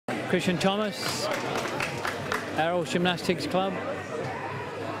Kristian Thomas, Arrow Gymnastics Club,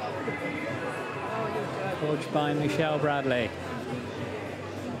 coached by Michelle Bradley.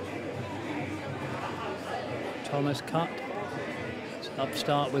 Thomas cut, up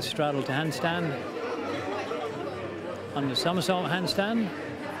start with straddle to handstand, under somersault handstand,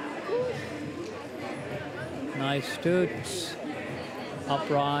 nice stutz,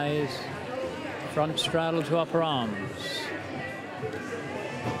 uprise, front straddle to upper arms.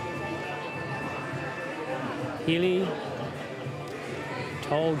 Healy,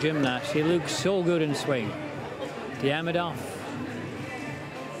 tall gymnast, he looks so good in swing. Diamidov,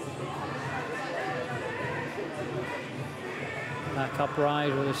 back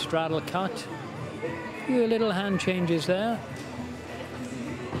uprise with a straddle cut. Few little hand changes there.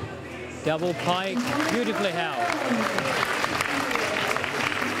 Double pike, beautifully held.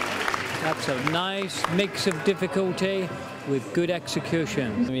 That's a nice mix of difficulty with good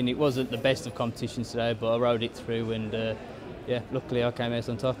execution. I mean, it wasn't the best of competitions today, but I rode it through and yeah, luckily I came out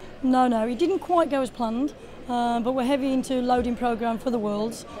on top. No, it didn't quite go as planned, but we're heavy into loading programme for the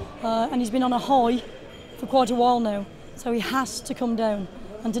Worlds, and he's been on a high for quite a while now, so he has to come down.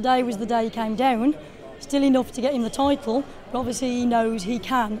 And today was the day he came down, still enough to get him the title, but obviously he knows he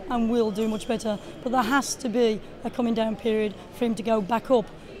can and will do much better. But there has to be a coming down period for him to go back up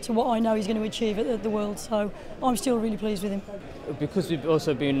to what I know he's going to achieve at the World, so I'm still really pleased with him. Because we've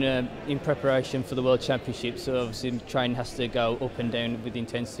also been in preparation for the World Championships, so obviously the training has to go up and down with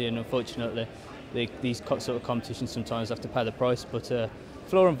intensity, and unfortunately these sort of competitions sometimes have to pay the price. But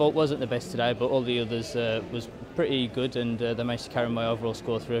floor and vault wasn't the best today, but all the others was pretty good, and they managed to carry my overall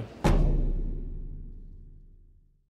score through.